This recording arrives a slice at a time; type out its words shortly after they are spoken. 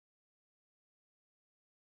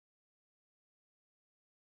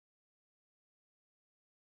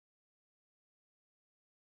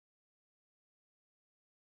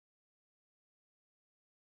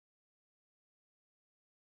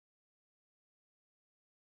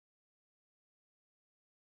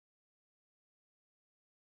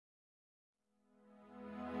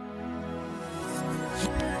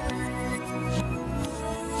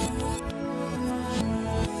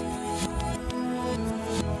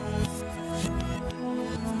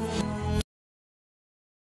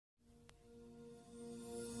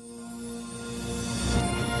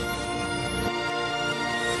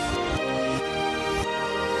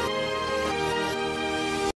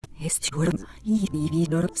Sturm, i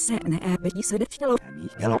dorpse neäpeli södettelo.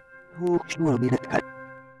 Hello, huuksturbinetka.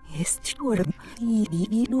 Jest Sturm,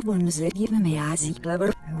 i luvun södivme ja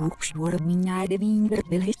ziklaver. Huuksturm minä de vinger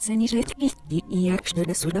pelhitseni retki. I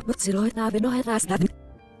jakstøde sudapot siloita vedohetastad.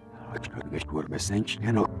 Sturme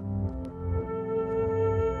senčneno.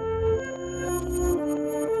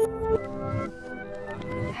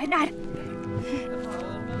 Hedar.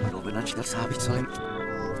 Novina čtel sávicolem.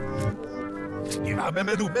 Máme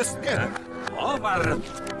medu bestke. Ovar.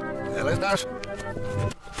 Hele, znáš?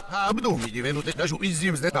 Hábnu, mi divenu teď nažu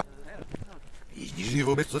izím zdeta. Jíždíš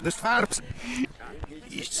vůbec, co to svárps?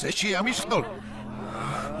 Jíž seči a myštol.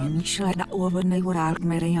 Mišle da ovodnej urál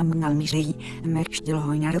kmereja mnalmiřej. Merkštil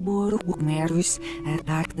hojňarboru ukmerus.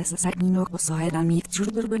 Tak te se sadnino kosohedan mít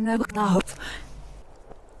čurburbeného ktáhop.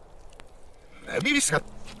 Nevyviskat.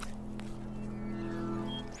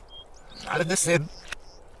 Nardesen.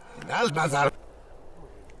 Nalbazar.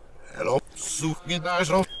 Hello, suchni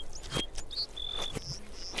nážro.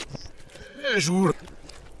 Nežur.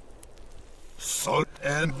 Sol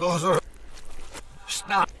en dozor.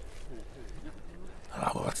 Šná.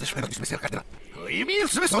 Hlavovat se šmeru, jsme si rkadila. Jimír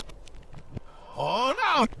jsme sot.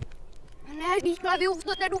 Ona. Výklavy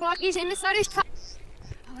to tedy vlaky, že mi sarešta.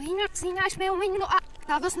 Jinak si náš mě uměno a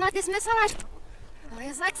ta snad jsme salaš.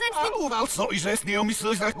 Ale zaksen A uval co, i že jsi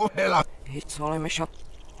neumyslel jako hela. Hej, co ale mešat.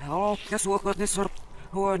 Halo, já jsou ochotný sor.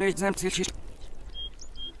 Huodejt zem cíčiš.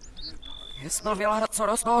 Jestli věla co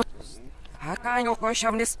rostou. Hakáň okoj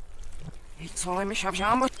šavnis. Hej, co ale mešav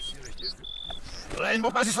žámot. Len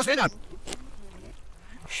popazí so svědan.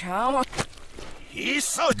 Žámot.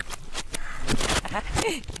 Isot.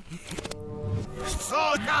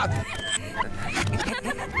 Sodat.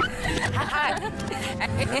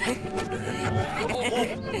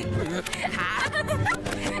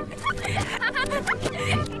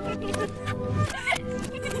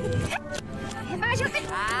 Vážu ty.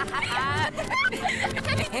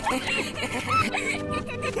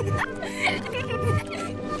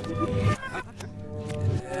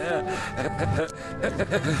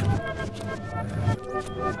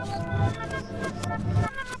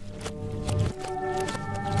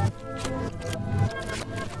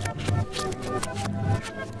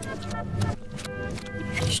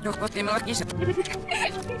 Что вот ты молодец?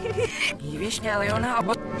 И вишня, але она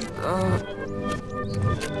обо...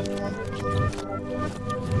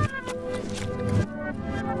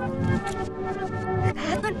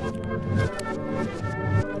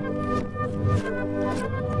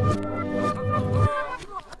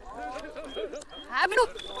 Hábnu.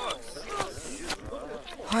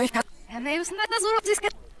 Oj, kat... Já nejdu snad na zůru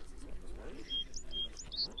získat.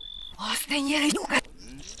 Stejně jdu, kat...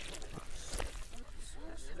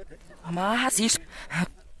 Má hasíš.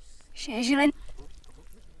 Šežilen.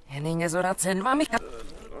 Jen nezora cen vám kat...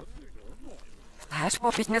 Táž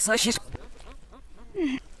popít neslyšíš.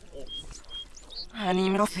 A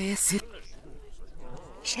ním rofesi.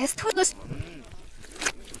 6 hodnost.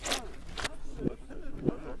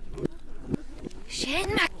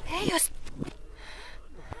 Šenmak, hejos.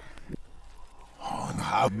 On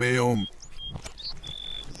habeum.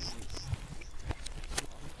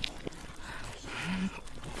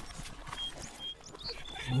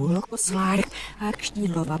 Ulko svárek, a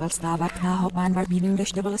kštídlova velstávat na hopán barbívým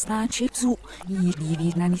dešťoval stán čipsů. Jídlí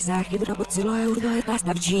význaný záchy v robot zilo euro je ta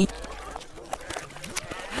stavčí.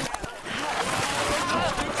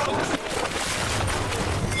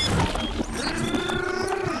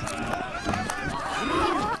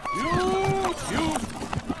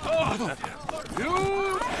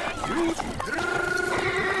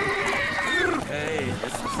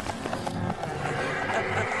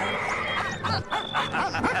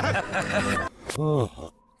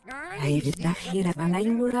 Hej, vytachy revana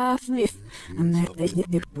jura fif. Mertejně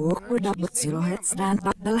ty půrku da bocilohet stán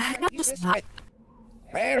papelhka dostat.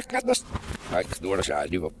 Herkadosta. Kaikki tuoda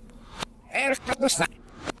säädivo. Herkadosta.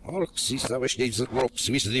 Olksi stavasti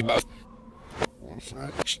zlopsvisliba.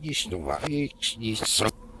 Saksnisto vaiksnisto.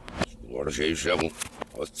 Tuoda se samu.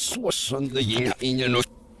 Ot suosson tajina injeno.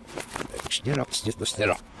 Eksteraksnito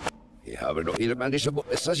stera. Ihavno ilmänisa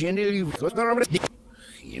puolessa sieni liukotarvasti.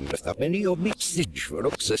 Hinnasta meni jo miksi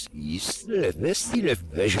svoroksessa istele vestile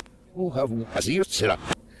veж. Uhavu asiotsela.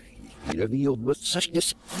 Ilmi jo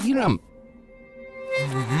vuotsastes ilam.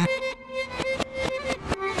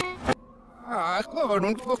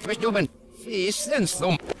 Kovan kokvestumen.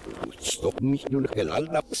 Fistenstom. Stopp mich nun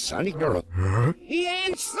gelalla sanigdoro.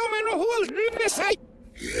 Jenstomen och håll rymesaj.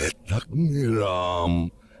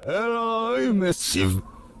 Jättakniram. Elai messiv.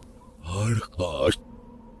 Harkas.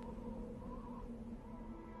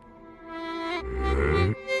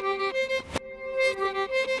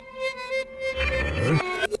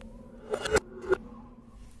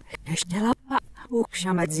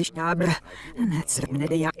 šamat zjišťábr. Necrpne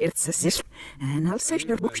de jak irce sir. Nal se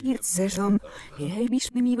štorbušnírt seřom. Hej,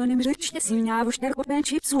 bíš mi mývonem řečně si mňávo šterkopen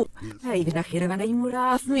čipsu. Hej, vydachirovanej mu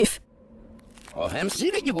ráfniv. Ohem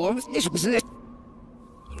si lidi než bzne.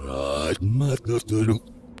 Rád má to todu.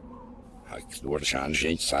 Hak dvoršán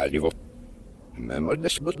žeň sádivo.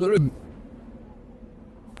 Memodeš bodolum.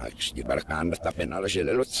 Hak stibarkán na tapen ale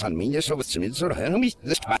želelo san míně sov cminzor jenom jíst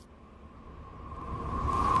zeštvá.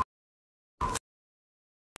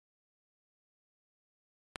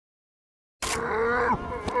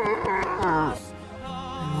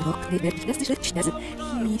 Kdyby řečte,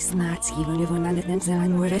 jísnácký volivo na ten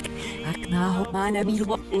zelenůrek, a k náhopána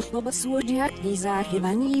bílvo utoba suodžáký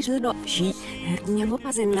záchyvaný žldopší, hertně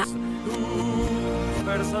opazena.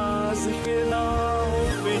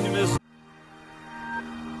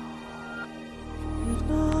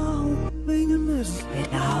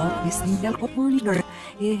 Vydál vysnídal popolídor,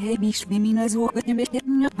 je bíš vymínal zvukotně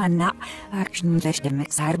běžtětně panna, akšní deštěm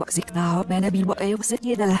sárbo si k náhopána bílvo ejo se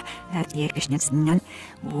tědala, hertě kešně snínan.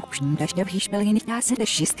 Ukšní deštěm hýšpeliny se de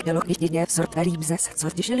 6 kilo kytědě v sortarý bzes, co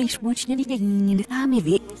těželi šmočně lidění, netámi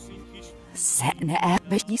vy. Se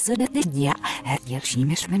neépeští se de tyděja, hertělší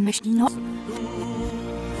myšlen meštíno.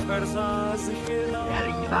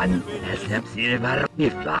 Ivan, jsem si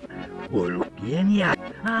varpiva, ulupienia,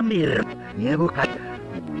 amir, nebukat,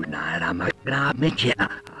 unáramak krámeče,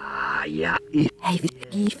 a já i... Hej,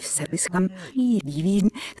 vidkýv se byskam, jídívín,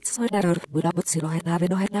 co daror buda pod silohetá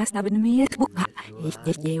vedohetá stavnými jetbuka,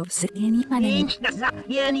 ještě dějov se těný panen. Jenstasa,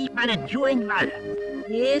 jený panen, žuenval,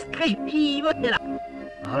 jest každý vodela.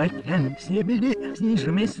 Ale ten si byli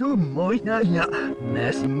snížmyslu možná já,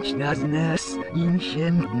 nesnič nás nes,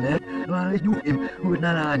 jinšen dne, ale duchem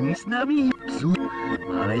udnalání s námi psu,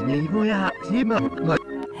 ale nejvo já si makmat.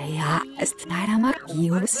 Já stára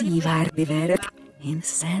makýho si várby verek, jen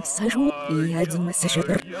sen sažu i hadzíme se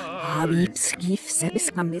šetr, a výpský v sebe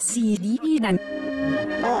skam sídí výdan.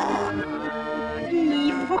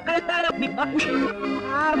 Fokretara bibakuš,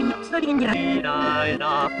 a výpsadinja.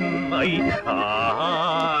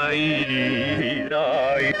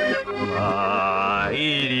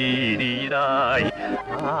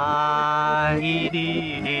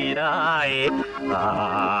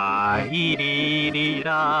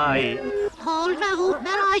 Holda goed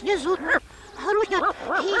naar je zoet. Haruja,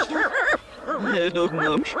 hier.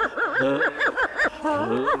 Dognamš.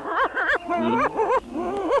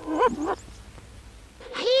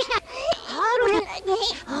 Hier, Haruja.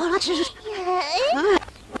 Oh, dat is...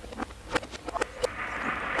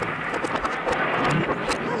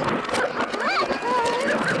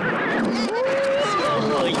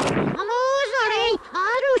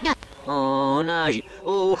 Náš,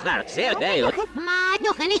 chlapce, dejot. Maar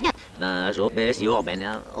nog niet. Náš opes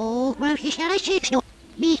jobena. Maar je zal het zeker nog.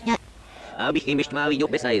 Niet. Abych jim ještě mávý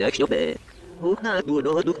opes a jinak štope. Na tu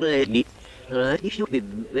dohodu chlédni. Když štope,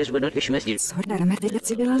 vezme šmestil. Sordar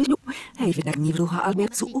metedeci byla lidu. Hej, vydarní vluha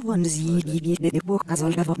alběpsu uvonzí, díví, kdy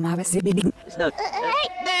pokazol da vopmáve si bydin. Snad.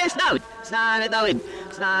 Ne, snad. Snad, David.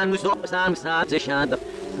 Snad mu stop, snad se šáda.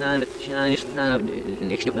 Snad,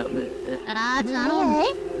 neštope. Rád za mnou.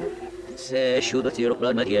 Se šuda si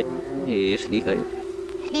roklad Matěj. Slíkaj.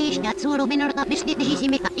 Ještě, co robin rota myslíte, že si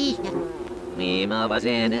mi ještě. Mima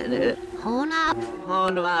bazén. Honap.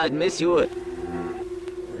 Honvád, monsieur.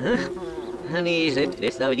 Nízet,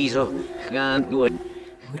 destavidízo. Chántuot.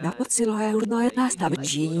 Huda pod silohe hurdohetá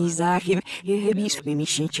stavčí záchyv, je bíš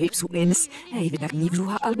vymíšení čejpsu ins. Hej, vydarní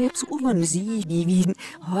vluha alběpsu uvonzí, díví,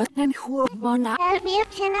 hoten chůbona.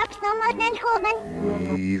 Alběpse napsal ten chůben.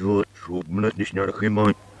 Ivo, šubnat, když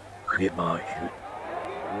narchymaj. Chymáš.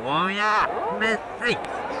 Moja, mesej,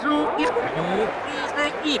 suky,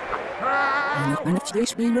 písneky. Ano, konečně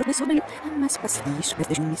špínu besoben, a spastíš,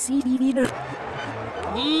 protože mi si vývídr.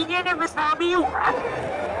 Nikde nevysábiju.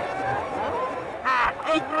 A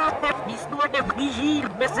ejkráte písnuote blíží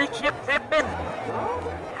mesečně přepen.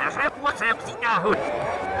 A řepu jsem si náhod.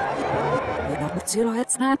 Huda pod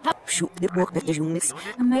silohet snad tapšu, kdy bůh protože mis.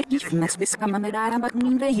 A mekýv mes vyskama medára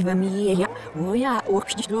bagním vejvem je. O já,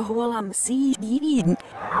 určitě toho volam si díví.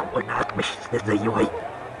 A ona myš se zajívaj.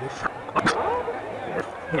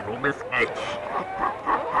 Jenom meskeč.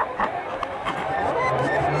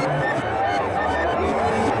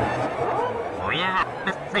 Moja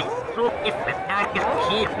mesej suky meskáky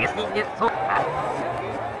zkuší, jestli něco.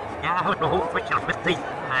 Já ho nohou počal mesej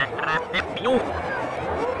a rád nepiju.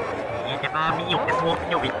 Nemám jí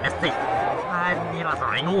nesmluvňovit mesej. A měla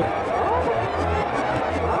zájmu.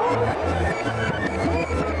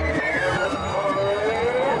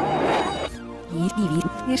 Díví,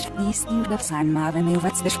 jež písní vda psán máve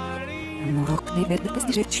milovat zdrž. Murok nevedl bez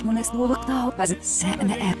řečmu neslovo k toho paz. Se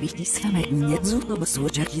neepíští své něco, to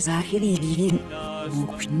součatí záchylí vývin.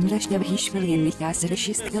 Můžný leště vhýšvel jen nechá se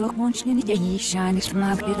 6 kilo končně nedějí, než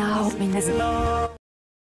mám kde dál peněz.